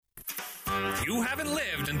You haven't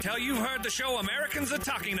lived until you've heard the show Americans are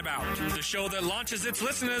talking about. The show that launches its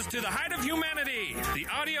listeners to the height of humanity. The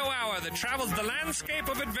audio hour that travels the landscape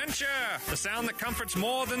of adventure. The sound that comforts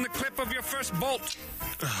more than the clip of your first bolt.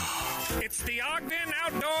 It's the Ogden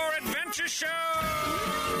Outdoor Adventure Show!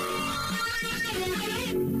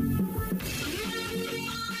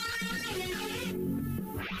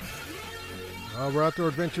 Our Outdoor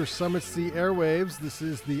Adventure summits the airwaves. This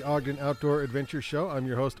is the Ogden Outdoor Adventure Show. I'm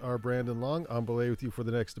your host, R. Brandon Long. I'm belay with you for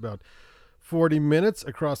the next about 40 minutes.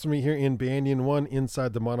 Across from me here in Banyan 1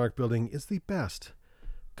 inside the Monarch Building is the best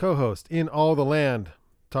co-host in all the land,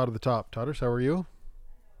 Todd of the Top. Todders, how are you?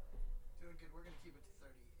 Doing good. We're going to keep it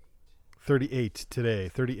to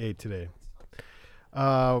 38. 38 today.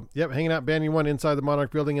 Hanging out Banyan 1 inside the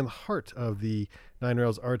Monarch Building in the heart of the Nine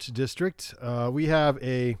Rails Arts District. We have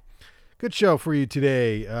a good show for you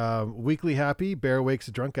today. Weekly Happy, Bear Wakes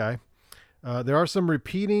a Drunk Guy. There are some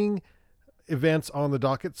repeating events on the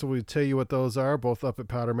docket, so we'll tell you what those are, both up at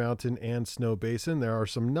Powder Mountain and Snow Basin. There are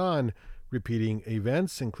some non-repeating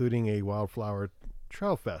events, including a Wildflower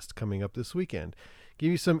Trail Fest coming up this weekend.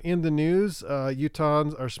 Give you some in the news.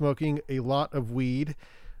 Utahns are smoking a lot of weed.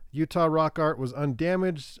 Utah rock art was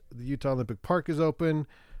undamaged. The Utah Olympic Park is open.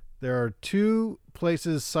 There are 2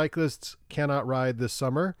 places cyclists cannot ride this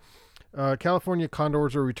summer. California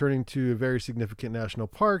condors are returning to a very significant national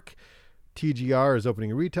park. TGR is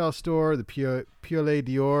opening a retail store. The Piolet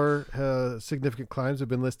d'Or significant climbs have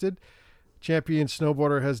been listed. Champion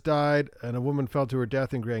snowboarder has died, and a woman fell to her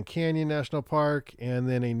death in Grand Canyon National Park. And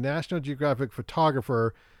then a National Geographic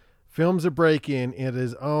photographer films a break-in at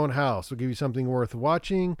his own house. We'll give you something worth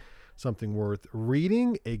watching, something worth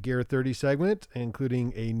reading, a Gear 30 segment,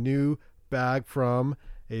 including a new bag from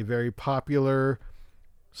a very popular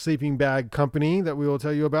sleeping bag company that we will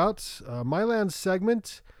tell you about, Myland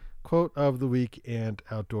segment, quote of the week, and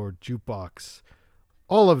outdoor jukebox.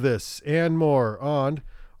 All of this and more on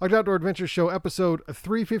Ogden Outdoor Adventure Show episode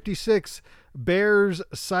 356, Bears,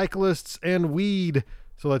 Cyclists, and Weed.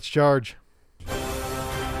 So let's charge.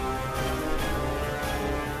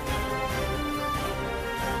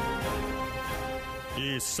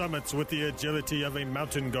 He summits with the agility of a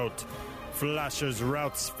mountain goat, flashes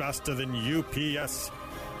routes faster than UPS,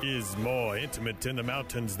 is more intimate in the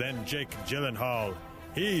mountains than Jake Gyllenhaal.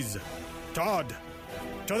 He's Todd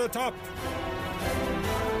to the Top.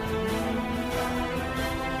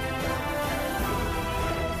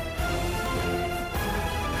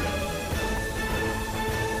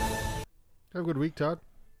 Have a good week, Todd.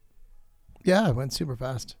 Yeah, it went super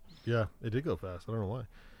fast. Yeah, it did go fast. I don't know why.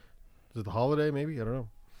 Is it the holiday, maybe? I don't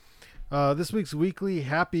know. This week's Weekly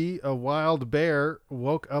Happy, a wild bear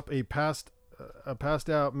woke up a passed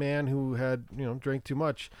out man who had, drank too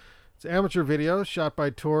much. It's an amateur video shot by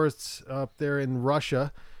tourists up there in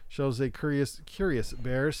Russia. Shows a curious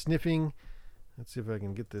bear sniffing. Let's see if I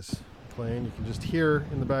can get this playing. You can just hear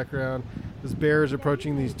in the background. This bear is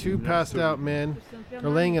approaching these 2 passed out men. They're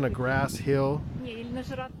laying in a grass hill.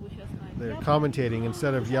 They're commentating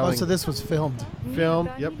instead of yelling. Oh, so this was filmed.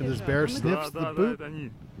 Filmed, yep, and this bear sniffs the boot.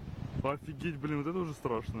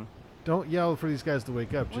 Don't yell for these guys to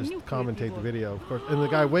wake up. Just commentate the video, of course. And the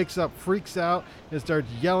guy wakes up, freaks out, and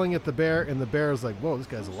starts yelling at the bear. And the bear is like, whoa, this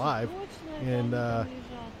guy's alive. And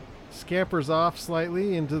scampers off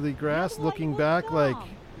slightly into the grass, looking back like,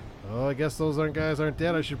 oh, I guess those guys aren't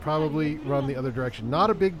dead. I should probably run the other direction. Not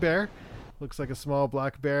a big bear. Looks like a small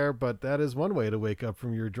black bear, but that is one way to wake up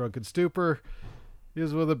from your drunken stupor.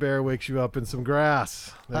 Is when the bear wakes you up in some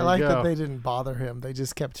grass. There I like that they didn't bother him. They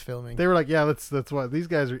just kept filming. They were like, yeah, that's what. These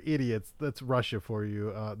guys are idiots. That's Russia for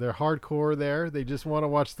you. They're hardcore there. They just want to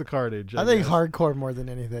watch the carnage. I think hardcore more than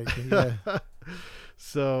anything. Yeah.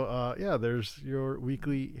 So, there's your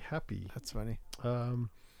Weekly Happy. That's funny.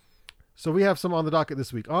 So we have some on the docket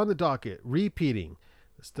this week. On the docket, repeating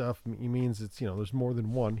stuff means it's, there's more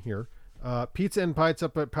than one here. Pizza and Pints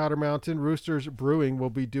up at Powder Mountain. Roosters Brewing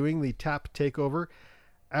will be doing the tap takeover.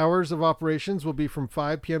 Hours of operations will be from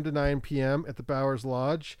 5 p.m. to 9 p.m. at the Bowers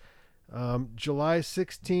Lodge. July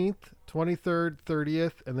 16th, 23rd,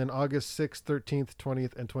 30th, and then August 6th, 13th,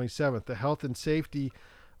 20th, and 27th. The health and safety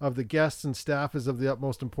of the guests and staff is of the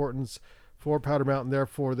utmost importance for Powder Mountain.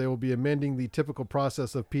 Therefore, they will be amending the typical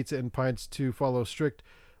process of Pizza and Pints to follow strict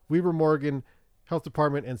Weber Morgan Health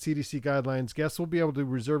Department and CDC guidelines. Guests will be able to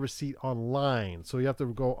reserve a seat online. So you have to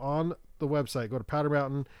go on the website, go to Powder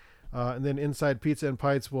Mountain, and then inside Pizza and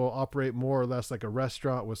Pints will operate more or less like a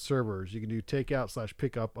restaurant with servers. You can do takeout /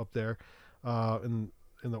 pickup up there, and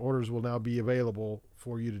the orders will now be available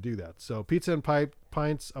for you to do that. So Pizza and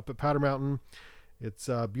Pints up at Powder Mountain. It's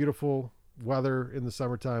beautiful weather in the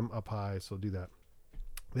summertime up high, so do that.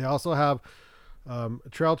 They also have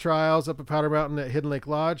Trail trials up at Powder Mountain at Hidden Lake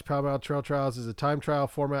Lodge. Powder Mountain Trail Trials is a time trial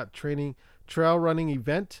format training trail running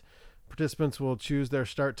event. Participants will choose their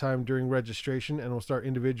start time during registration and will start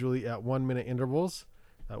individually at 1-minute intervals.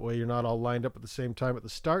 That way you're not all lined up at the same time at the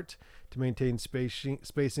start to maintain spacing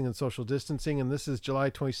and social distancing. And this is July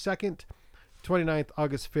 22nd, 29th,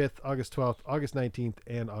 August 5th, August 12th, August 19th,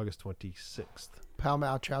 and August 26th. Pow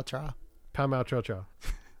Mow Trow Trow. Pow Mow Trow Trow.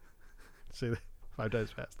 Say that 5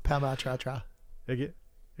 times fast. Pow Mow Trow Trow. Again.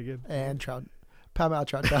 And Trow. Pow Mow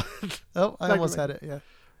Trow Trow. Oh, I almost had it. Yeah.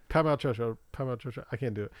 Pow Mow Trow Trow. Pow Mow Trow Trow. I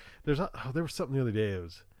can't do it. There was something the other day.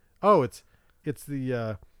 It's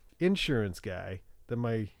the insurance guy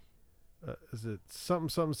that is it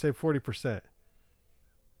something save 40%.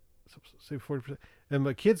 Save 40%. And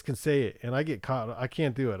my kids can say it, and I get caught. I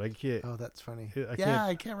can't do it. I can't. Oh, that's funny.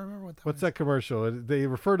 I can't remember what that What's was. that commercial? They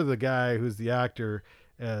refer to the guy who's the actor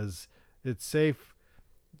as it's safe,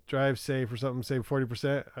 drive safe or something, save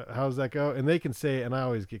 40%. How does that go? And they can say it, and I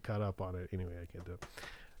always get caught up on it. Anyway, I can't do it.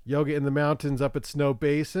 Yoga in the mountains up at Snow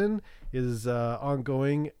Basin is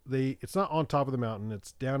ongoing. It's not on top of the mountain.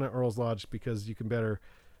 It's down at Earl's Lodge because you can better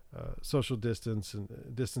social distance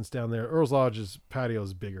down there. Earl's Lodge's patio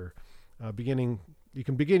is bigger. You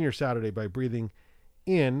can begin your Saturday by breathing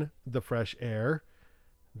in the fresh air.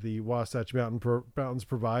 The Wasatch Mountains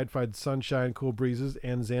provide sunshine, cool breezes,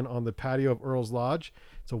 and zen on the patio of Earl's Lodge.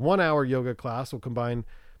 It's a 1-hour yoga class. Will combine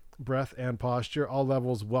breath and posture. All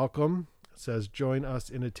levels welcome. It says, join us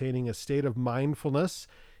in attaining a state of mindfulness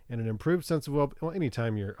and an improved sense of well,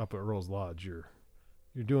 anytime you're up at Earl's Lodge, you're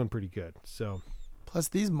doing pretty good. So, plus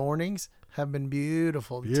these mornings have been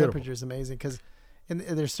beautiful. The temperature's amazing because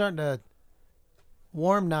they're starting to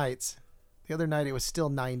warm nights. The other night it was still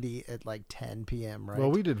 90 at like 10 p.m. Right?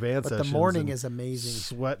 Well, we did van but sessions. The morning is amazing.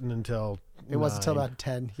 Sweating until it was until about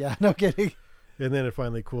 10. Yeah, no kidding. And then it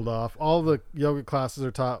finally cooled off. All the yoga classes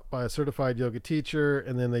are taught by a certified yoga teacher,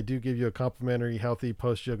 and then they do give you a complimentary healthy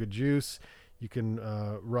post-yoga juice. You can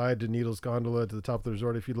ride to Needles Gondola to the top of the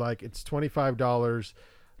resort if you'd like. It's $25.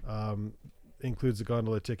 Includes the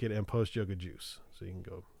gondola ticket and post-yoga juice. So you can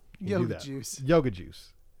go yoga do that. Juice. Yoga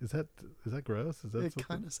juice. Is that gross? Is that it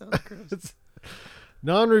kind of sounds gross.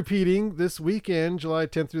 Non-repeating this weekend, July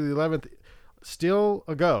 10th through the 11th. Still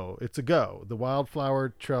a go. It's a go. The Wildflower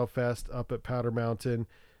Trail Fest up at Powder Mountain.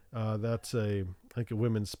 That's I think a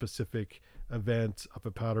women's specific event up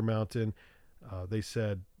at Powder Mountain. They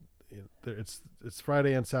said it's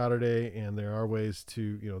Friday and Saturday, and there are ways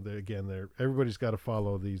to everybody's got to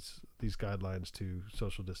follow these guidelines to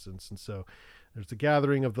social distance, and so there's a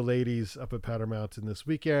gathering of the ladies up at Powder Mountain this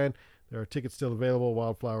weekend. There are tickets still available.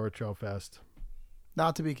 Wildflower Trail Fest.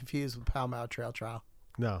 Not to be confused with Pow Mow Trail Trial.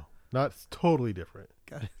 No, not totally different.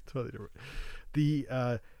 Got it. Totally different.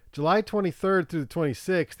 The July 23rd through the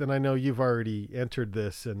 26th, and I know you've already entered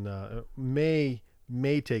this and may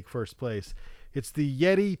take first place. It's the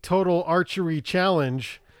Yeti Total Archery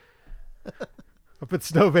Challenge up at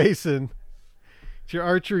Snow Basin. It's your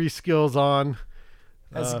archery skills on.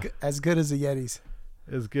 As good as the Yetis.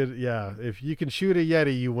 As good, yeah. If you can shoot a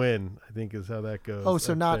Yeti, you win, I think is how that goes. Oh,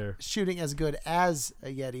 so not shooting as good as a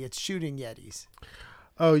Yeti. It's shooting Yetis.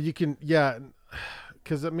 Oh, you can, yeah.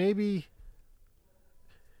 Because it maybe,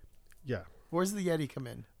 yeah. Where's the Yeti come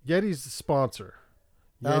in? Yeti's the sponsor.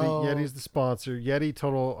 Yeti's the sponsor. Yeti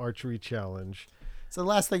Total Archery Challenge. So the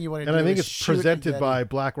last thing you want to do is and I think it's presented by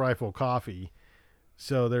Black Rifle Coffee.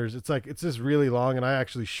 So it's just really long, and I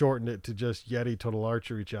actually shortened it to just Yeti Total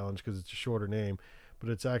Archery Challenge because it's a shorter name, but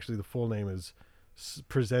it's actually the full name is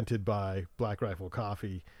presented by Black Rifle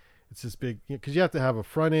Coffee. It's this big, because you have to have a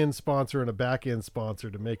front end sponsor and a back end sponsor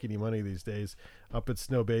to make any money these days up at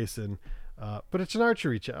Snow Basin. But it's an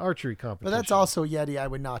archery competition. But that's also Yeti I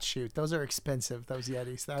would not shoot. Those are expensive, those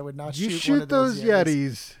Yetis. I would not shoot. You shoot one of those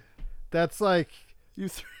Yetis. That's like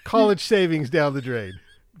college savings down the drain.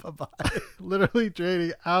 Bye-bye. Literally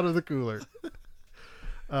draining out of the cooler.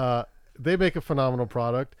 They make a phenomenal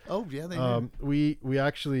product. Oh, yeah, they do. We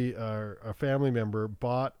actually, our family member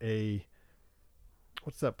bought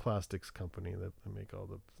what's that plastics company that make all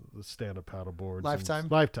the stand-up paddle boards? Lifetime?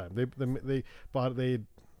 Lifetime. They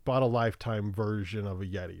bought a Lifetime version of a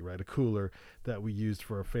Yeti, right? A cooler that we used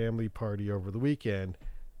for a family party over the weekend.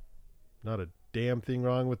 Not a damn thing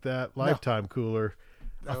wrong with that. Lifetime cooler.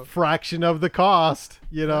 A fraction of the cost,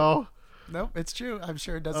 know. Nope, it's true. I'm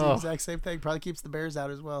sure it does the exact same thing. Probably keeps the bears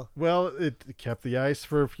out as well. Well, it kept the ice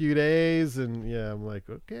for a few days, and yeah, I'm like,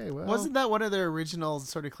 okay, well. Wasn't that one of their original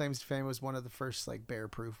sort of claims to fame? Was one of the first like bear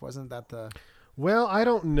proof? Wasn't that the? Well, I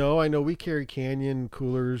don't know. I know we carry Canyon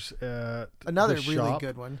coolers at another the really shop,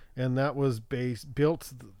 good one, and that was based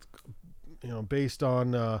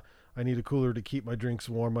on. I need a cooler to keep my drinks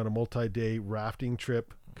warm on a multi-day rafting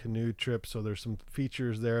trip, canoe trip. So there's some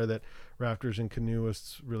features there that rafters and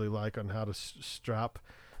canoeists really like on how to strap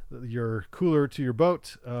your cooler to your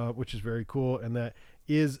boat, which is very cool. And that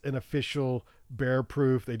is an official bear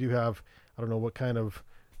proof. They do have, I don't know what kind of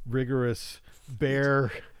rigorous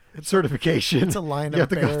bear certification. It's a line of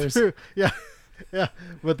bears. Yeah. Yeah.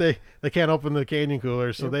 But they can't open the canyon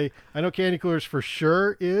coolers. So I know canyon coolers for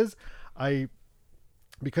sure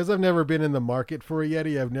because I've never been in the market for a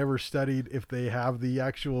Yeti, I've never studied if they have the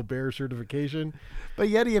actual bear certification. But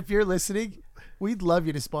Yeti, if you're listening, we'd love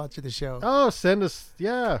you to sponsor the show. Oh, send us.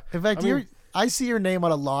 Yeah. In fact, I see your name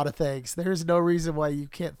on a lot of things. There's no reason why you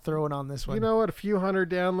can't throw it on this one. You know what? A few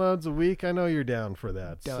hundred downloads a week. I know you're down for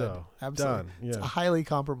that. Done. So Absolutely. Done. Yeah. It's highly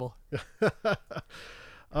comparable.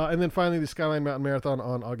 And then finally, the Skyline Mountain Marathon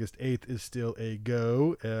on August 8th is still a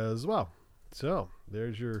go as well. So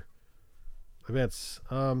there's your events.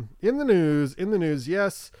 In the news,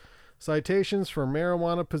 yes, citations for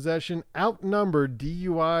marijuana possession outnumbered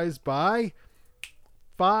DUIs by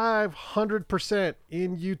 500%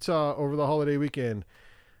 in Utah over the holiday weekend.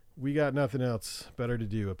 We got nothing else better to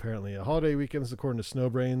do, apparently. A holiday weekend, according to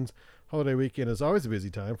Snowbrains, holiday weekend is always a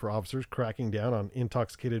busy time for officers cracking down on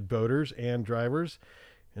intoxicated boaters and drivers.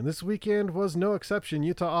 And this weekend was no exception.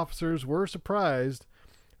 Utah officers were surprised,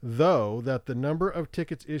 though, that the number of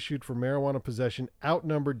tickets issued for marijuana possession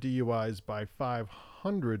outnumbered DUIs by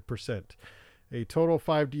 500%. In total,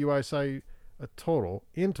 5 DUI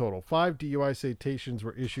citations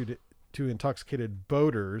were issued to intoxicated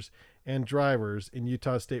boaters and drivers in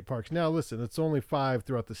Utah state parks. Now, listen, it's only 5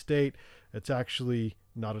 throughout the state. It's actually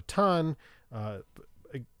not a ton.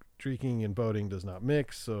 Drinking and boating does not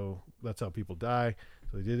mix, so that's how people die.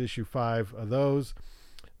 So they did issue 5 of those.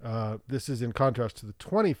 This is in contrast to the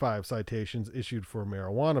 25 citations issued for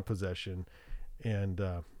marijuana possession, and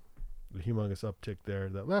the humongous uptick there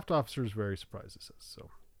that left officers very surprised, it says. So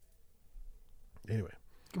anyway.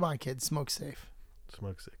 Come on, kids. Smoke safe.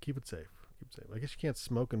 Smoke safe. Keep it safe. I guess you can't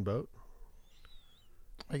smoke and boat.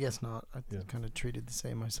 I guess not. I kind of treated the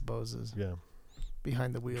same, I suppose, as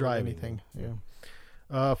behind the wheel driving. Or anything.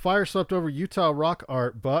 Yeah. Fire swept over Utah rock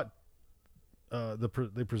art, but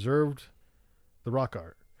they preserved the rock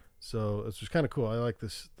art. So it's just kind of cool. I like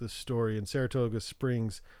this story. In Saratoga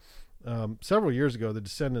Springs, several years ago, the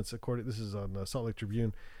descendants, this is on Salt Lake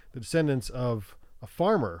Tribune, the descendants of a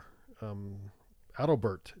farmer,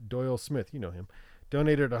 Adalbert Doyle Smith, you know him,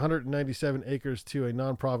 donated 197 acres to a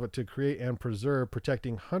nonprofit to create and preserve,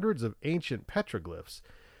 protecting hundreds of ancient petroglyphs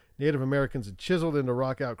Native Americans had chiseled into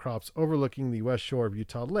rock outcrops overlooking the west shore of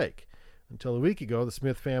Utah Lake. Until a week ago, the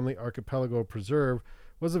Smith Family Archipelago Preserve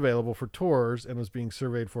was available for tours and was being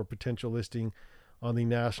surveyed for potential listing on the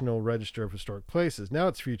National Register of Historic Places. Now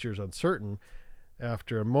its future is uncertain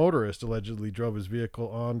after a motorist allegedly drove his vehicle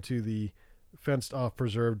onto the fenced-off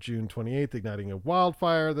preserve June 28th, igniting a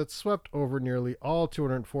wildfire that swept over nearly all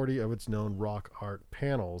 240 of its known rock art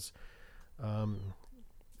panels.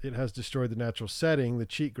 It has destroyed the natural setting. The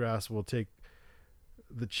cheatgrass will take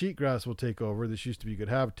over. This used to be good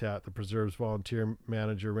habitat, the preserve's volunteer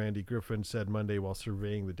manager Randy Griffin said Monday while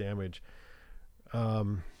surveying the damage.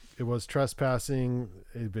 It was trespassing.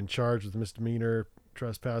 It had been charged with misdemeanor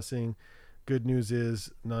trespassing. Good news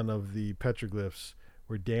is none of the petroglyphs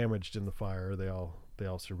were damaged in the fire. They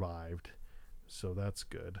all survived, so that's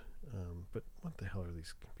good. But what the hell are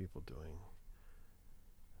these people doing?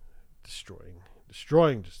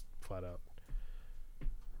 Destroying, just flat out.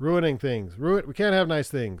 Ruining things. We can't have nice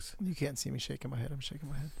things. You can't see me shaking my head. I'm shaking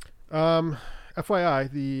my head.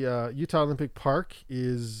 FYI, the Utah Olympic Park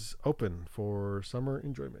is open for summer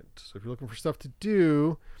enjoyment. So if you're looking for stuff to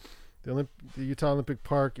do, the Utah Olympic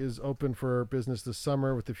Park is open for business this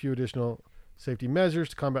summer with a few additional safety measures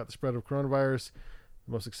to combat the spread of coronavirus.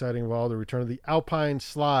 The most exciting of all, the return of the Alpine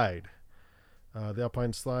Slide. The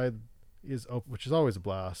Alpine Slide is open, which is always a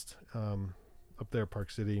blast, up there, Park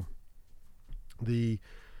City. The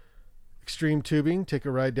extreme tubing, take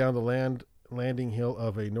a ride down the landing hill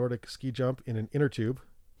of a Nordic ski jump in an inner tube.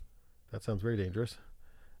 That sounds very dangerous.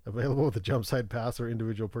 Available with a jump side pass or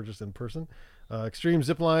individual purchase in person. Extreme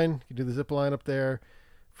zip line, you can do the zip line up there.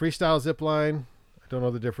 Freestyle zip line, I don't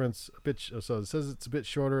know the difference. So it says it's a bit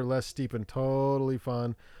shorter, less steep, and totally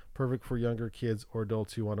fun. Perfect for younger kids or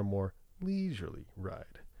adults who want a more leisurely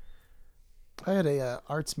ride. I had a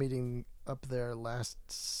arts meeting up there I can't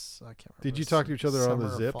remember. Did you talk to each other on the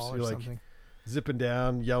zips? You're like something. Zipping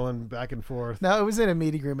down, yelling back and forth. No, it was in a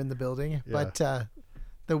meeting room in the building, but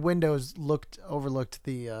the windows overlooked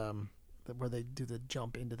the where they do the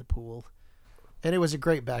jump into the pool. And it was a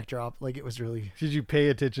great backdrop. Like, it was really... Did you pay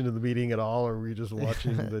attention to the meeting at all, or were you just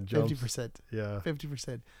watching the jumps? 50%. Yeah.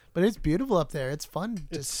 50%. But it's beautiful up there. It's fun.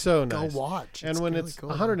 It's so nice. Go watch. And when it's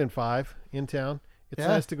 105 in town, it's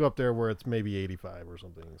nice to go up there where it's maybe 85 or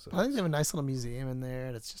something. So I think they have a nice little museum in there,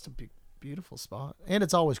 and it's just a beautiful spot. And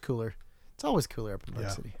it's always cooler. It's always cooler up in Park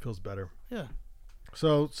City. Feels better. Yeah.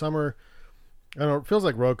 So summer, I don't know, it feels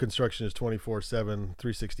like road construction is 24/7,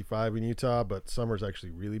 365 in Utah, but summer's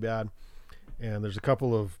actually really bad. And there's a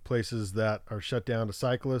couple of places that are shut down to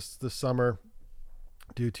cyclists this summer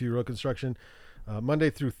due to road construction.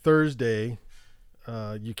 Monday through Thursday,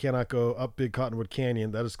 you cannot go up Big Cottonwood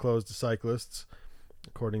Canyon. That is closed to cyclists,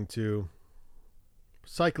 according to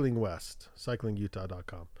Cycling West,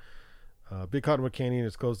 cyclingutah.com. Big Cottonwood Canyon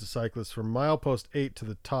is closed to cyclists from milepost 8 to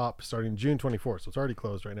the top starting June 24th. So it's already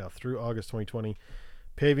closed right now through August 2020.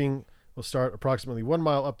 Paving will start approximately 1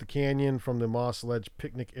 mile up the canyon from the Moss Ledge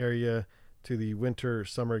picnic area to the winter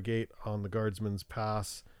summer gate on the Guardsman's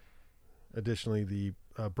Pass. Additionally, the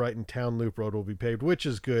Brighton Town Loop Road will be paved, which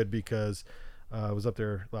is good because I was up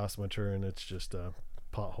there last winter and it's just a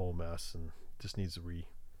pothole mess and just needs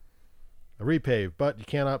a repave. But you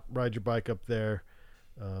cannot ride your bike up there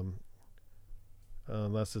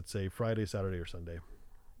unless it's a Friday, Saturday, or Sunday.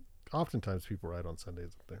 Oftentimes people ride on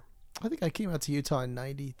Sundays up there. I think I came out to Utah in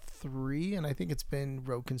 93, and I think it's been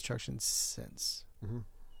road construction since. Mm-hmm.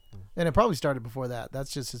 And it probably started before that.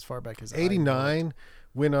 That's just as far back as 89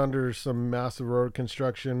 went under some massive road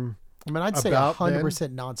construction. I mean, I'd say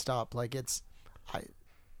 100% nonstop. Like,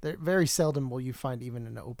 very seldom will you find even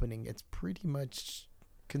an opening. It's pretty much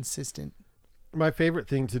consistent. My favorite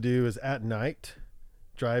thing to do is at night,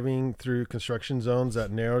 driving through construction zones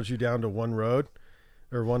that narrows you down to one road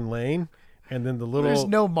or one lane. And then there's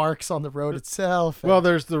no marks on the road itself. Well,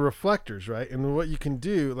 there's the reflectors, right? And what you can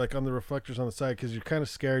do, like on the reflectors on the side, because you're kind of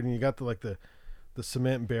scared and you got the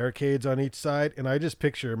cement barricades on each side. And I just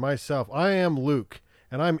picture myself, I am Luke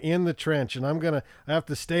and I'm in the trench and I have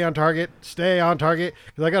to stay on target, because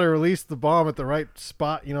I got to release the bomb at the right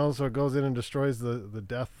spot, so it goes in and destroys the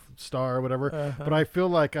Death Star or whatever. Uh-huh. But I feel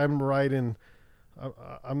like I'm right in,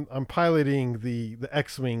 I'm piloting the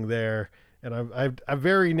X-Wing there, and I've a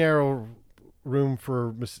very narrow room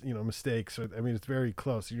for mistakes. I mean, it's very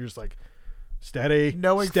close. You're just like steady,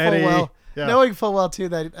 knowing full well too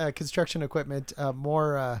that construction equipment,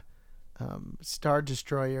 more Star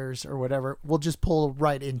Destroyers or whatever, will just pull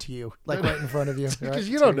right into you, like right in front of you, because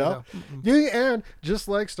you don't know. And just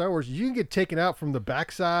like Star Wars, you can get taken out from the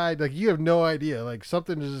backside. Like, you have no idea. Like,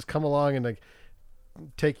 something to just come along and like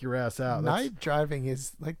take your ass out. Night driving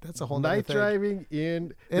is like, that's a whole night thing. Driving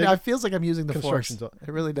in, and it feels like I'm using the Force. It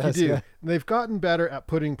really does. You do. Yeah. They've gotten better at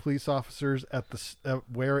putting police officers at the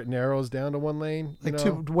where it narrows down to one lane,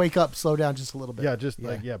 to wake up, slow down just a little bit.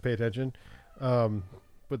 Pay attention.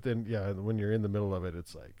 But then when you're in the middle of it,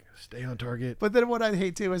 it's like, stay on target. But then what I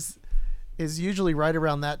hate too is usually right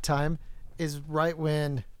around that time is right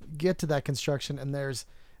when you get to that construction and there's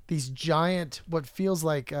these giant, what feels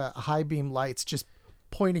like high beam lights just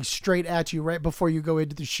pointing straight at you right before you go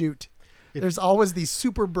into the chute. There's always these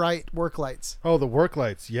super bright work lights. Oh, the work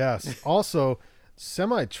lights. Yes. Also,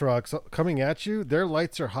 semi trucks coming at you, their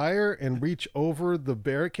lights are higher and reach over the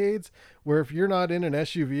barricades, where if you're not in an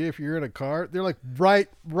SUV, if you're in a car, they're like right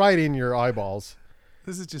in your eyeballs.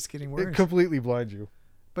 This is just getting worse. It completely blinds you.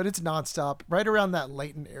 But it's nonstop. Right around that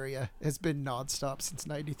Layton area has been nonstop since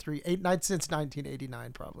 93. Since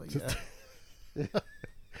 1989, probably. Yeah. Yeah.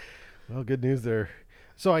 Well, good news there.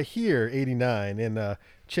 So I hear 89, and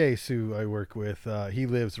Chase, who I work with, he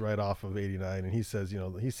lives right off of 89, and he says,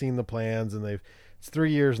 he's seen the plans, and it's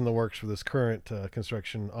 3 years in the works for this current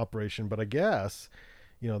construction operation. But I guess,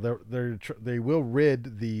 they will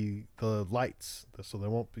rid the lights, so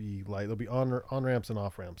there won't be light. There'll be on ramps and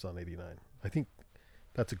off ramps on 89. I think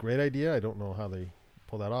that's a great idea. I don't know how they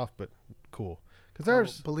pull that off, but cool. Because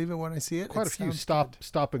there's believe it when I see it. Quite a few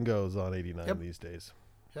stop and goes on 89 these days.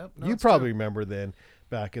 Yep. No, you probably remember then,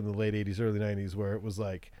 back in the late 80s, early 90s, where it was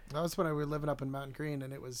like... That was when we were living up in Mountain Green,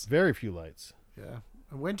 and it was... Very few lights. Yeah.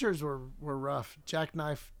 Winters were rough.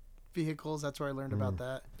 Jackknife vehicles, that's where I learned about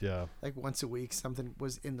that. Yeah. Like once a week, something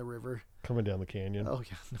was in the river. Coming down the canyon. Oh,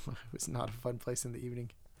 yeah. No, it was not a fun place in the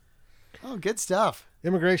evening. Oh, good stuff.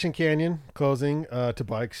 Immigration Canyon closing to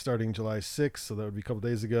bikes starting July 6th, so that would be a couple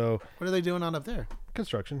days ago. What are they doing on up there?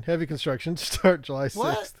 Construction. Heavy construction start July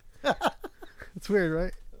 6th. What? It's weird,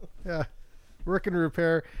 right? Yeah. Work and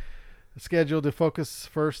repair scheduled to focus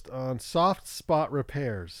first on soft spot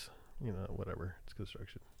repairs. Whatever. It's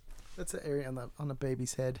construction. That's the area on a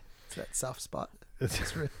baby's head. It's that soft spot.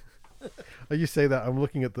 You say that, I'm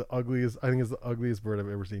looking at the ugliest. I think it's the ugliest bird I've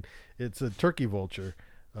ever seen. It's a turkey vulture.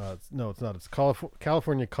 It's not. It's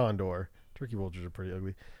California condor. Turkey vultures are pretty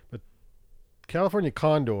ugly, but California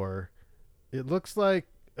condor, it looks like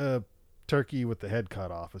a turkey with the head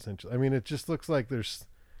cut off. Essentially, I mean, it just looks like there's.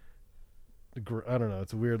 I don't know.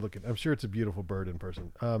 It's a weird looking. I'm sure it's a beautiful bird in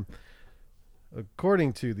person.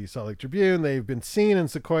 According to the Salt Lake Tribune, they've been seen in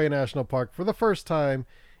Sequoia National Park for the first time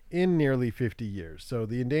in nearly 50 years. So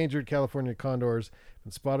the endangered California condors have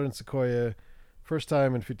been spotted in Sequoia first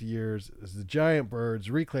time in 50 years as the giant birds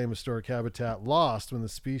reclaim historic habitat lost when the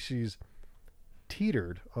species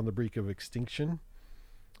teetered on the brink of extinction.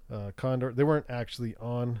 Condor, they weren't actually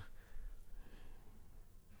on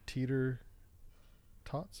teeter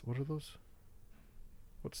tots. What are those?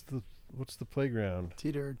 What's the playground?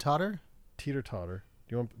 Teeter totter. Teeter totter.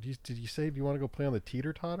 Did you say, do you want to go play on the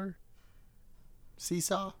teeter totter?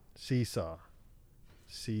 Seesaw. Seesaw.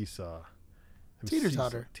 Teeter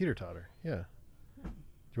totter. Teeter totter. Yeah. Do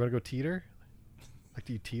you want to go teeter? Like,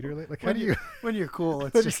 do you teeter? Like, how When do you you? when you're cool,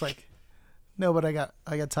 it's just like, no, but I got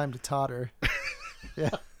time to totter. Yeah.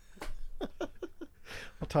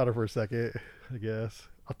 I'll totter for a second, I guess.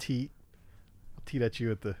 I'll teet at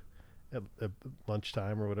you at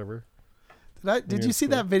lunchtime or whatever. Did you see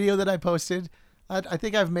that video that I posted? I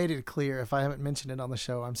think I've made it clear. If I haven't mentioned it on the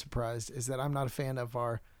show, I'm surprised. Is that I'm not a fan of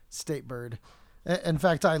our state bird. In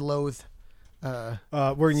fact, I loathe.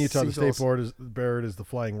 We're in Utah. Seagulls. The state bird is the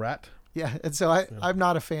flying rat. Yeah, and so I'm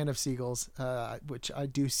not a fan of seagulls, which I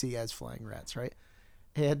do see as flying rats, right?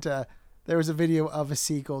 And there was a video of a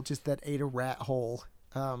seagull just that ate a rat whole,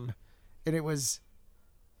 and it was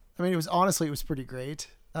honestly it was pretty great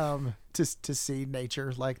to see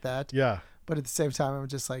nature like that. Yeah. But at the same time, I'm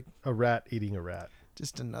just like A rat eating a rat.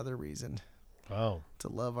 just another reason Wow. to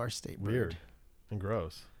love our state bird. Weird and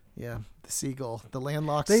gross. Yeah, the seagull, the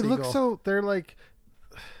landlocked They seagull. look so. They're like.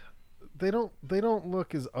 They don't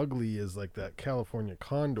look as ugly as like that California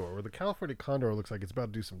condor, where the California condor looks like it's about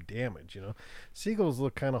to do some damage. You know, seagulls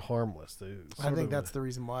look kind of harmless. I think that's the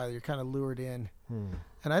reason why you're kind of lured in.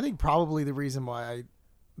 And I think probably the reason why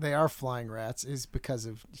they are flying rats is because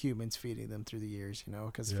of humans feeding them through the years, you know,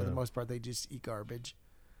 because for the most part they just eat garbage.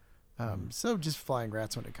 So just flying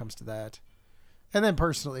rats when it comes to that. And then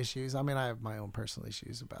personal issues. I mean, I have my own personal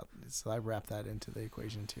issues about it, so I wrap that into the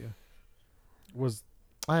equation too.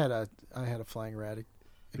 I had a flying rat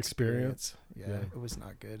experience. Yeah, it was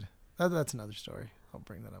not good. That's another story. I'll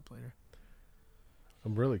bring that up later.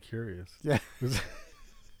 I'm really curious. Yeah.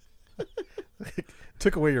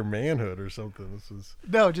 Took away your manhood or something. This was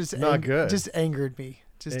No, just not good. Just angered me.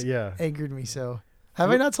 Just yeah. angered me. So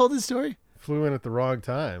have I not told this story? Flew in at the wrong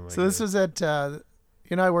time. So this was at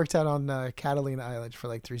I worked out on Catalina Island for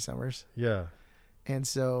like 3 summers. Yeah. And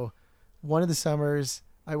so one of the summers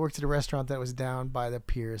I worked at a restaurant that was down by the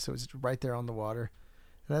pier, so it was right there on the water.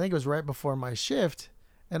 And I think it was right before my shift,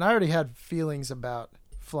 and I already had feelings about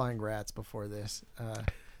flying rats before this,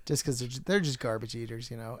 just because they're just garbage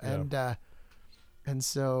eaters, you know. Yeah. And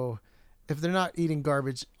so if they're not eating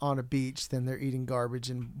garbage on a beach, then they're eating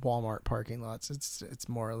garbage in Walmart parking lots. It's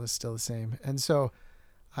more or less still the same. And so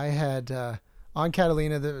I had on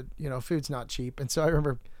Catalina, food's not cheap, and so I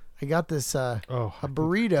remember I got this a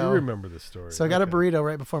burrito. I do remember this story. So I got a burrito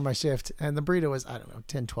right before my shift, and the burrito was, I don't know,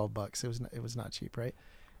 $10-12. It was not cheap, right?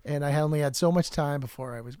 And I only had so much time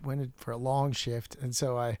before I went in for a long shift, and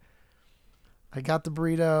so I got the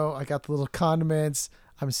burrito, I got the little condiments.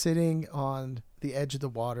 I'm sitting on the edge of the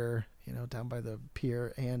water, down by the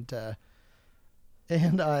pier, and I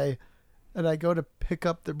go to pick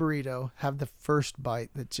up the burrito, have the first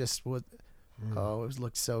bite that just was. Oh, it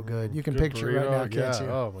looked so good. You can picture it right now, can't you?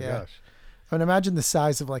 Oh my gosh. I mean, imagine the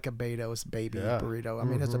size of like a Beto's baby burrito. I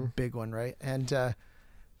mean, it's a Mm-hmm. big one, right? And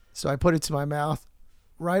so I put it to my mouth.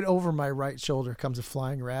 Right over my right shoulder comes a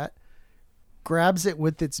flying rat, grabs it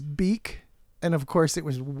with its beak, and of course it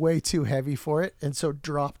was way too heavy for it, and so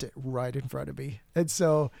dropped it right in front of me. And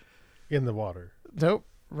so In the water. nope,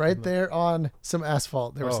 right there on some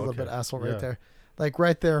asphalt. There was a little bit of asphalt right there, like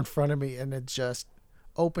right there in front of me, and it just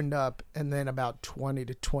opened up, and then about 20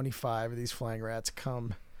 to 25 of these flying rats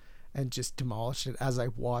come and just demolished it as I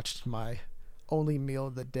watched my only meal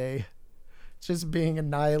of the day just being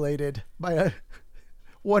annihilated by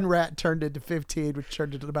one rat turned into 15, which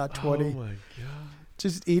turned into about 20. Oh my god.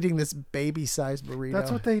 Just eating this baby-sized burrito.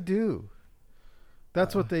 That's what they do.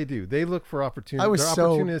 What they do. They look for opportunity. I was They're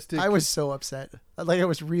so opportunistic. I was so upset. Like I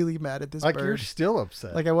was really mad at this like bird. you're still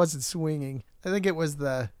upset. Like I wasn't swinging. I think it was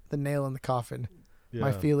the nail in the coffin. Yeah.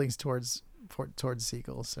 My feelings towards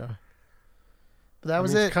seagulls. So, but that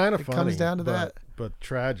was It's it. kind of it funny. comes down to that. but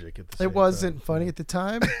tragic at the same It wasn't time. funny at the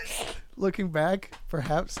time. Looking back,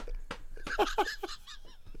 perhaps.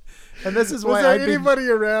 And this is Was why there I'd anybody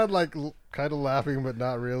around like kind of laughing but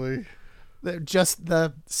not really? be just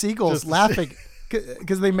the seagulls Just the laughing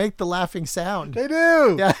because they make the laughing sound. They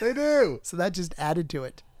do. Yeah. They do. So that just added to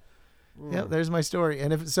it. Yeah, there's my story.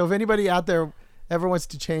 And if anybody out there ever wants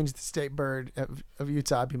to change the state bird of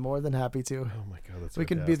Utah, I'd be more than happy to. Oh my god, that's We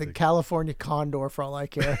can be the fantastic. California condor for all I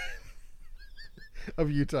care.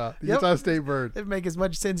 Of Utah, the Yep. Utah State bird. It'd make as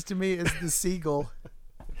much sense to me as the seagull.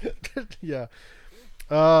 Yeah.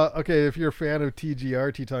 Okay, if you're a fan of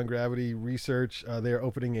TGR, Teton Gravity Research, they are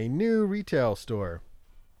opening a new retail store.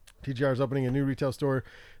 TGR is opening a new retail store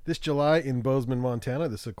this July in Bozeman, Montana.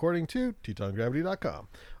 This according to TetonGravity.com,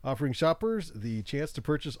 offering shoppers the chance to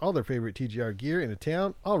purchase all their favorite TGR gear in a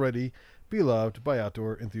town already beloved by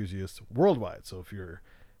outdoor enthusiasts worldwide. So if you're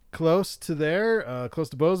close to there, close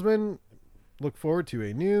to Bozeman, look forward to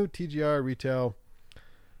a new TGR retail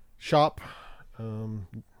shop coming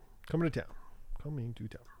to town.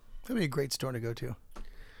 That'd be a great store to go to.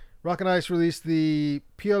 Rock and Ice released the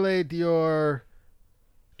PLA Dior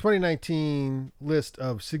 2019 list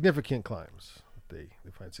of significant climbs. They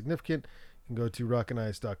find significant. You can go to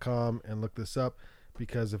rockandice.com and look this up,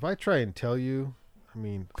 because if I try and tell you, I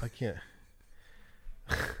mean, I can't.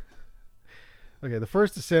 Okay, the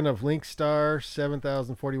first ascent of Link Star,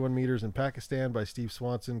 7,041 meters in Pakistan by Steve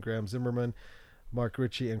Swanson, Graham Zimmerman, Mark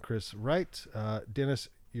Ritchie, and Chris Wright. Dennis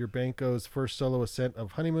Urbanko's first solo ascent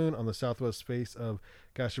of Honeymoon on the southwest face of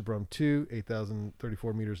Gasherbrum 2,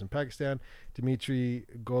 8,034 meters in Pakistan. Dmitry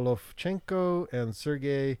Golovchenko and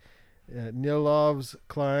Sergei Nilov's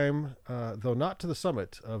climb, though not to the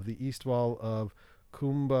summit, of the east wall of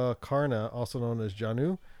Kumbhakarna, also known as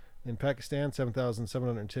Janu, in Pakistan,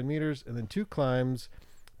 7,710 meters. And then two climbs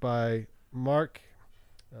by Mark,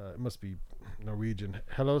 it must be Norwegian,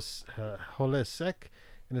 Holesek,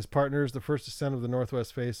 and his partners, the first ascent of the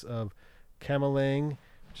northwest face of Kamalang,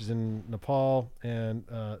 which is in Nepal. And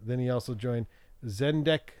then he also joined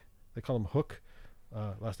Zendek, they call him Hook,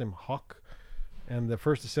 last name Hawk, and the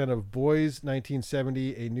first ascent of Boys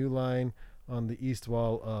 1970, a new line on the east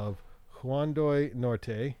wall of Huandoy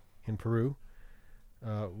Norte in Peru,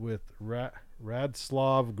 with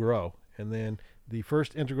Radslav Grow. And then the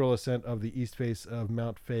first integral ascent of the east face of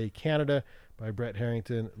Mount Fay, Canada, by Brett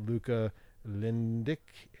Harrington, Luca Lindick,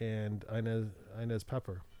 and Inez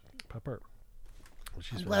Pepper.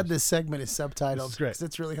 I'm glad this segment is subtitled. This is great. 'Cause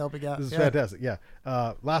it's really helping out. This is fantastic. Yeah.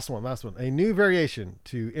 Last one. A new variation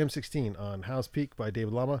to M16 on House Peak by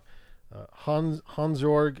David Lama,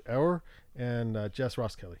 Hans-Jorg Auer, and Jess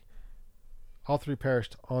Ross Kelly. All three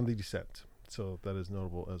perished on the descent. So that is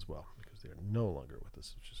notable as well, because they are no longer with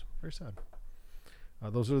us, which is very sad.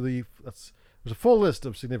 There's a full list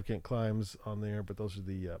of significant climbs on there, but those are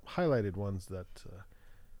the highlighted ones that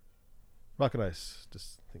Rock and Ice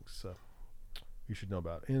just thinks you should know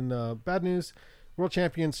about. In bad news, world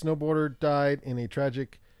champion snowboarder died in a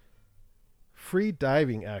tragic free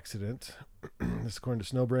diving accident. This according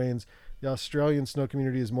to Snowbrains. The Australian snow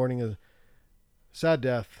community is mourning a sad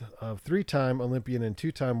death of 3-time Olympian and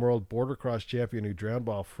 2-time world border cross champion who drowned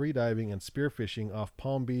while free diving and spearfishing off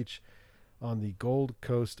Palm Beach on the Gold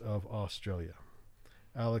Coast of Australia.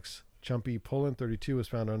 Alex Chumpy Pullen, 32, was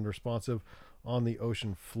found unresponsive on the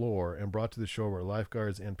ocean floor and brought to the shore, where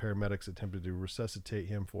lifeguards and paramedics attempted to resuscitate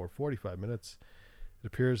him for 45 minutes. It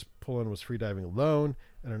appears Pullen was freediving alone,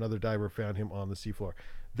 and another diver found him on the seafloor.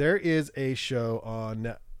 There is a show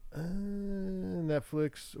on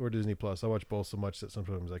Netflix or Disney Plus. I watch both so much that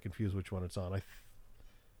sometimes I confuse which one it's on. I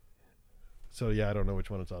don't know which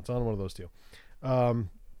one it's on. It's on one of those two.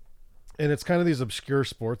 And it's kind of these obscure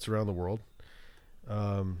sports around the world.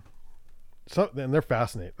 And they're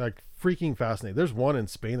fascinating, like freaking fascinating. There's one in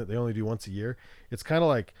Spain that they only do once a year. It's kind of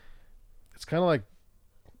like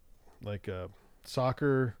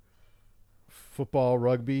soccer, football,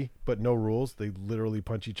 rugby, but no rules. They literally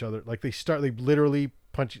punch each other. Like they literally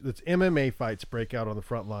punch. It's MMA fights break out on the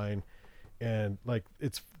front line, and like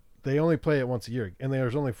they only play it once a year, and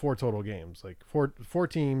there's only 4 total games. Like four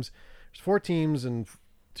teams. There's 4 teams and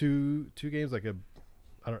two games.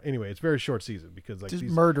 Anyway, it's a very short season, because like just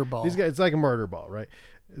murder ball. These guys, it's like a murder ball, right?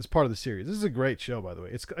 It's part of the series. This is a great show, by the way.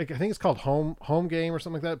 It's like, I think it's called Home Game or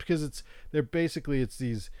something like that, because it's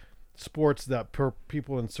these sports that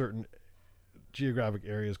people in certain geographic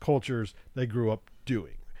areas, cultures, they grew up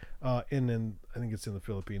doing. And then I think it's in the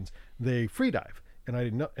Philippines, they free dive, and I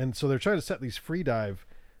didn't know. And so they're trying to set these free dive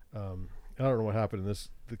I don't know what happened in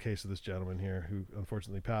the case of this gentleman here who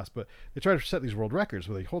unfortunately passed, but they try to set these world records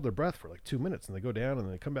where they hold their breath for like 2 minutes and they go down and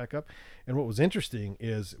then they come back up. And what was interesting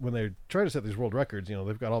is when they try to set these world records,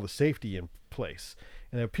 they've got all the safety in place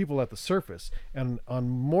and they have people at the surface. And on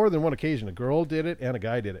more than one occasion, a girl did it and a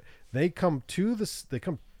guy did it. They come to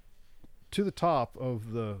the top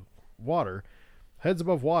of the water, heads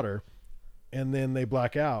above water, and then they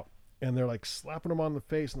black out and they're like slapping them on the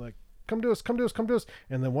face and like, come to us, come to us, come to us.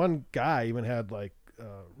 And then one guy even had like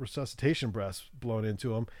resuscitation breaths blown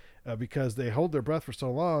into him because they hold their breath for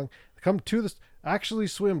so long. They come to this, actually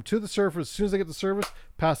swim to the surface. As soon as they get to the surface,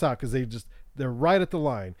 pass out because they're right at the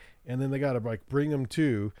line. And then they got to like bring them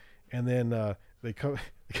to, and then they come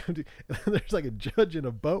to, and there's like a judge in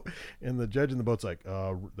a boat, and the judge in the boat's like,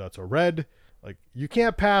 that's a red. Like, you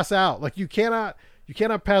can't pass out. Like, you cannot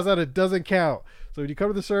pass out. It doesn't count. So when you come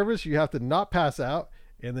to the surface, you have to not pass out.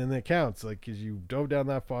 And then it counts, like, because you dove down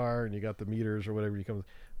that far and you got the meters or whatever. You come,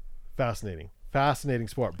 fascinating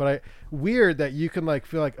sport. But weird that you can like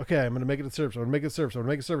feel like, okay, I'm going to make it to the surface. I'm going to make it to the surface. I'm going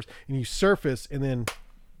to make it to the surface, and you surface, and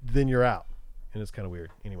then you're out, and it's kind of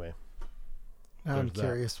weird. Anyway, I'm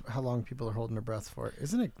curious how long people are holding their breath for.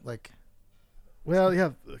 Isn't it like, well,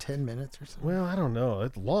 yeah, 10 minutes or something? Well, I don't know.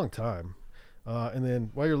 It's a long time. And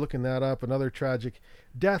then while you're looking that up, another tragic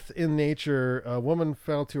death in nature. A woman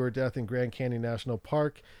fell to her death in Grand Canyon National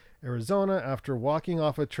Park, Arizona, after walking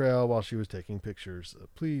off a trail while she was taking pictures.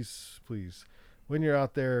 Please, when you're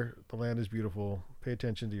out there, the land is beautiful. Pay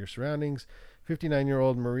attention to your surroundings.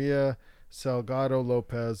 59-year-old Maria Salgado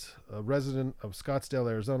Lopez, a resident of Scottsdale,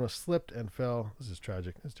 Arizona, slipped and fell. This is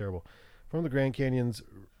tragic. It's terrible. From the Grand Canyon's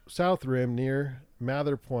south rim near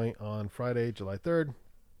Mather Point on Friday, July 3rd.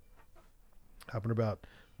 Happened about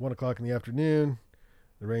 1 o'clock in the afternoon.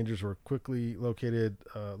 The Rangers were quickly located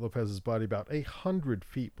Lopez's body about 100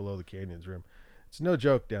 feet below the canyon's rim. It's no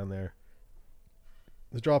joke down there.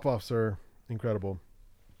 The drop-offs are incredible.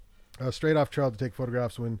 Straight off trail to take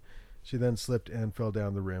photographs when she then slipped and fell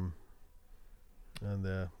down the rim. And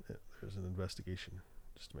there's an investigation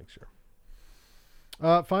just to make sure.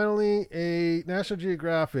 Finally, a National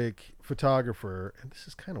Geographic photographer, and this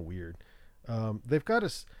is kind of weird. They've got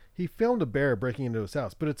he filmed a bear breaking into his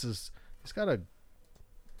house, but he's got a.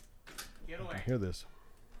 Get away. Hear this.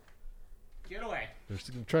 Get away. They're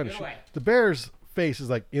trying to Get shoot. away. The bear's face is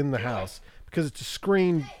like in the house because it's a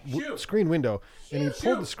screen window, and he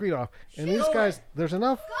pulled the screen off. And these guys, there's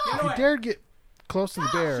enough. If you dared get close to the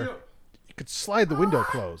bear, you could slide the window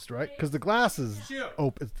closed, right? Because the glass is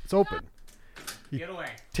open. It's open. He Get away.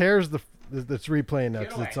 tears that's replaying now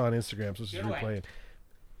because it's on Instagram, so it's just replaying.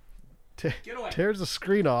 Tears the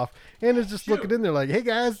screen off and is just looking in there like, hey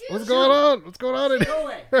guys, what's going on? What's going on in Get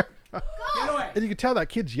away. here? Get away. And you can tell that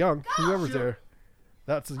kid's young. Whoever's there,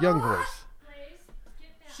 that's his young voice.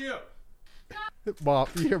 Shoot. Mom,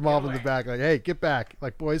 you hear mom in the back like, hey, get back.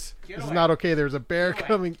 Like, boys, this is away. not okay. There's a bear Get away.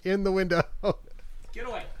 coming in the window. Get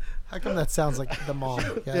away. How come that sounds like the mom?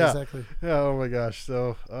 Yeah, exactly. Yeah, oh my gosh.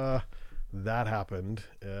 So that happened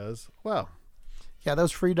as well. Yeah,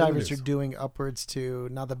 those free divers news. are doing upwards to,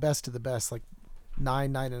 now the best of the best, like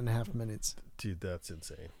 9.5 minutes. Dude, that's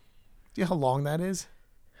insane. Do you know how long that is?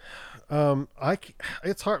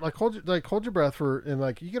 It's hard. Like hold your breath and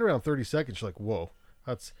like you get around 30 seconds. You're like, whoa,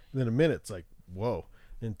 and then a minute's like, whoa.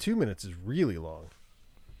 And 2 minutes is really long.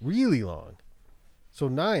 So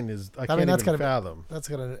 9 is, I can't even fathom. That's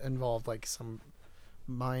going to involve like some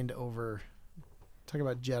mind over, talk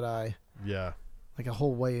about Jedi. Yeah. Like a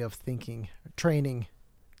whole way of thinking, training.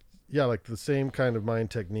 Yeah, like the same kind of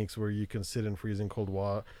mind techniques where you can sit in freezing cold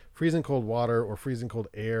water or freezing cold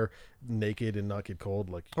air naked and not get cold.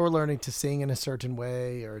 Like, or learning to sing in a certain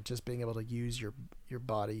way, or just being able to use your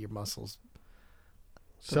body, your muscles.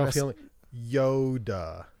 Self-healing.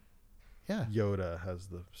 Yoda. Yeah. Yoda has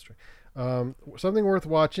the strength. Something worth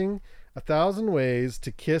watching, 1,000 Ways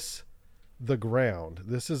to Kiss the Ground.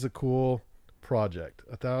 This is a cool project.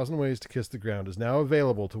 1,000 Ways to Kiss the Ground is now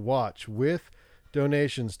available to watch with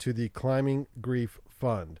donations to the Climbing Grief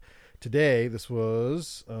Fund. Today, this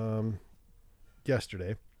was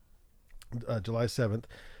yesterday, July 7th,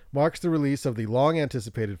 marks the release of the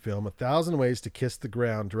long-anticipated film 1,000 Ways to Kiss the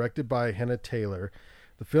Ground, directed by Hannah Taylor.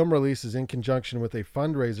 The film releases in conjunction with a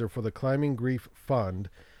fundraiser for the Climbing Grief Fund.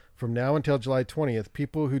 From now until July 20th,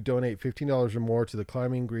 people who donate $15 or more to the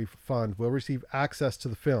Climbing Grief Fund will receive access to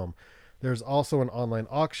the film. There's also an online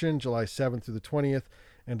auction July 7th through the 20th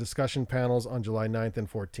and discussion panels on July 9th and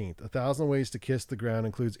 14th. 1,000 Ways to Kiss the Ground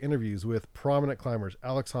includes interviews with prominent climbers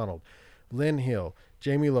Alex Honnold, Lynn Hill,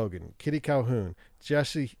 Jamie Logan, Kitty Calhoun,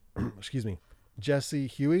 Jesse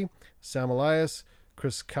Huey, Sam Elias,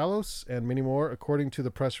 Chris Kalos, and many more. According to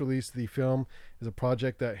the press release, the film is a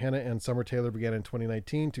project that Hannah and Summer Taylor began in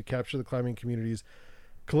 2019 to capture the climbing community's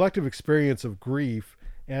collective experience of grief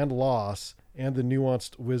and loss and the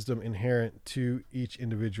nuanced wisdom inherent to each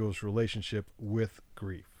individual's relationship with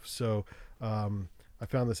grief. So I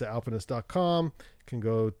found this at alpinist.com. You can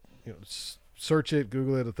go, search it,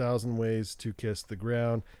 Google it, 1,000 Ways to Kiss the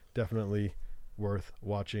Ground. Definitely worth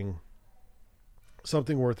watching.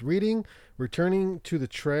 Something worth reading, Returning to the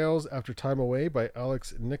Trails After Time Away by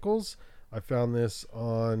Alex Nichols. I found this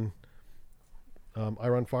on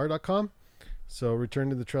irunfire.com. So Return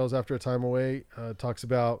to the Trails After a Time Away talks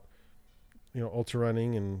about, ultra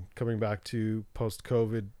running and coming back to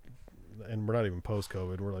post-COVID. And we're not even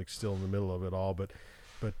post-COVID. We're like still in the middle of it all. But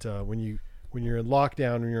when you're in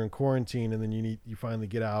lockdown, when you're in quarantine, and then you finally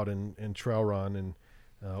get out and trail run, and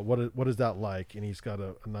what is that like? And he's got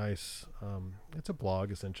a nice, it's a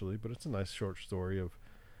blog essentially, but it's a nice short story of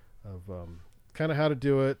kind of how to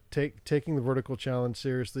do it, taking the vertical challenge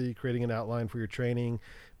seriously, creating an outline for your training,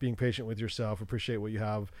 being patient with yourself, appreciate what you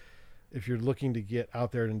have. If you're looking to get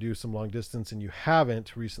out there and do some long distance and you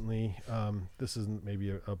haven't recently, this is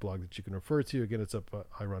maybe a blog that you can refer to. Again, it's up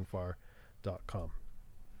at irunfire.com.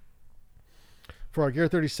 For our Gear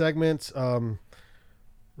 30 segment,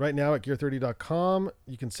 right now at gear30.com,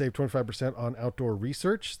 you can save 25% on outdoor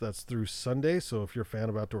research. That's through Sunday. So if you're a fan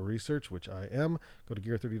of outdoor research, which I am, go to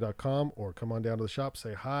gear30.com or come on down to the shop,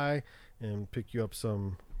 say hi, and pick you up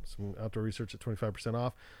some outdoor research at 25%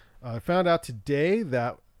 off. I found out today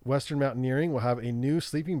that Western Mountaineering will have a new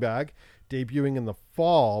sleeping bag debuting in the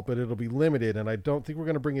fall, but it'll be limited. And I don't think we're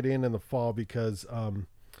going to bring it in the fall because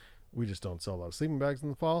we just don't sell a lot of sleeping bags in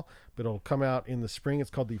the fall, but it'll come out in the spring. It's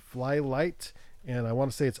called the Fly Light. And I want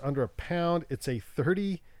to say it's under a pound. It's a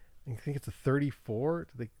 30, I think it's a 34.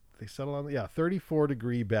 Did they settle on? Yeah, 34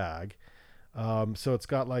 degree bag. So it's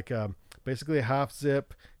got like basically a half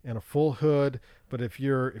zip and a full hood. But if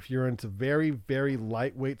you're into very, very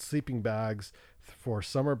lightweight sleeping bags for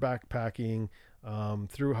summer backpacking,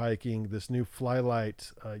 through hiking, this new Fly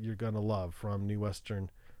Light you're gonna love from Western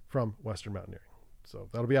Mountaineering. So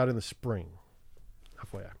that'll be out in the spring.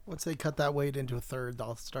 FYI. Once they cut that weight into a third,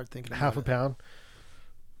 I'll start thinking half a pound.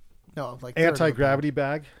 No, like anti-gravity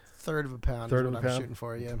bag. Third of a pound. Third is of what a I'm pound. shooting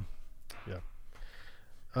for. Yeah. Yeah.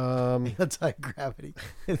 Anti-gravity.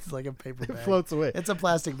 It's like a paper bag. It floats away. It's a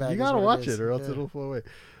plastic bag. You gotta watch it, or else it'll float away.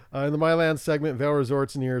 In the Myland segment, Vail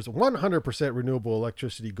Resorts nears 100% renewable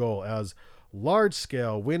electricity goal as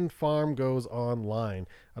large-scale wind farm goes online.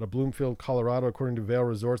 Out of Bloomfield, Colorado, according to Vail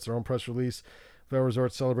Resorts, their own press release, Vail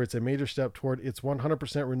Resorts celebrates a major step toward its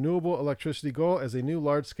 100% renewable electricity goal as a new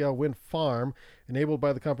large-scale wind farm enabled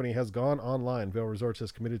by the company has gone online. Vail Resorts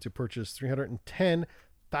has committed to purchase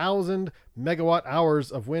 310,000 megawatt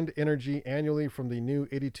hours of wind energy annually from the new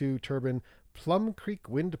 82-turbine Plum Creek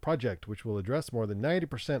Wind Project, which will address more than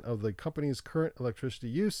 90% of the company's current electricity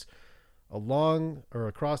use along or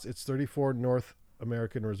across its 34 North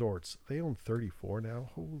American resorts. They own 34 now.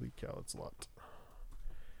 Holy cow, that's a lot.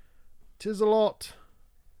 'Tis a lot.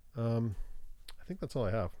 I think that's all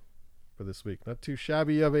I have for this week. Not too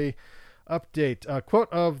shabby of a update.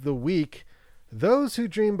 Quote of the week: "Those who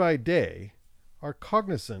dream by day are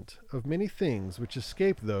cognizant of many things which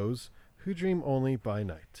escape those who dream only by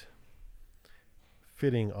night."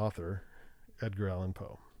 Fitting author, Edgar Allan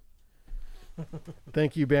Poe.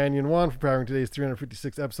 Thank you, Banyan One, for powering today's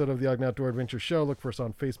 356th episode of the Ogden Outdoor Adventure Show. Look for us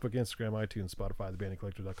on Facebook, Instagram, iTunes, Spotify,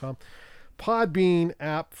 thebanyancollector.com. Podbean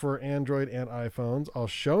app for Android and iPhones. All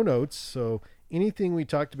show notes. So anything we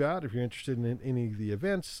talked about, if you're interested in any of the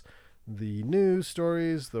events, the news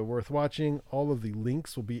stories, the worth watching, all of the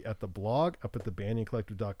links will be at the blog up at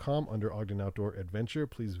thebanyancollector.com under Ogden Outdoor Adventure.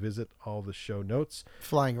 Please visit all the show notes.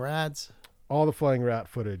 Flying rads. All the flying rat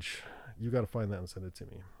footage. You got to find that and send it to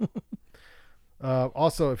me.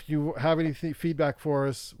 Also, if you have any feedback for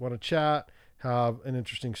us, want to chat, have an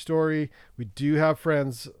interesting story, we do have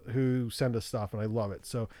friends who send us stuff, and I love it.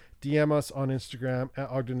 So DM us on Instagram at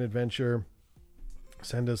Ogden Adventure.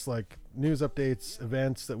 Send us like news updates,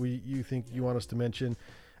 events that you think you want us to mention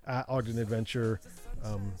at Ogden Adventure,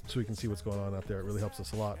 so we can see what's going on out there. It really helps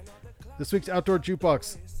us a lot. This week's Outdoor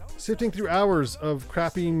Jukebox, sifting through hours of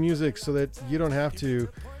crappy music so that you don't have to.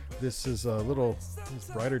 This is a little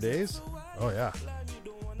Brighter Days. Oh yeah,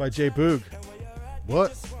 by Jay Boog.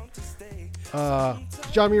 What?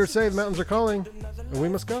 John Muir say the mountains are calling, and we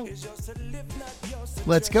must go.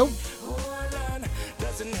 Let's go.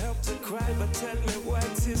 Doesn't help to cry, but tell me why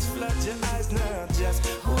tears flood your eyes now. Just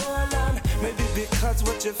hold on, maybe because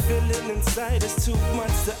what you're feeling inside is too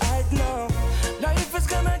much to hide now.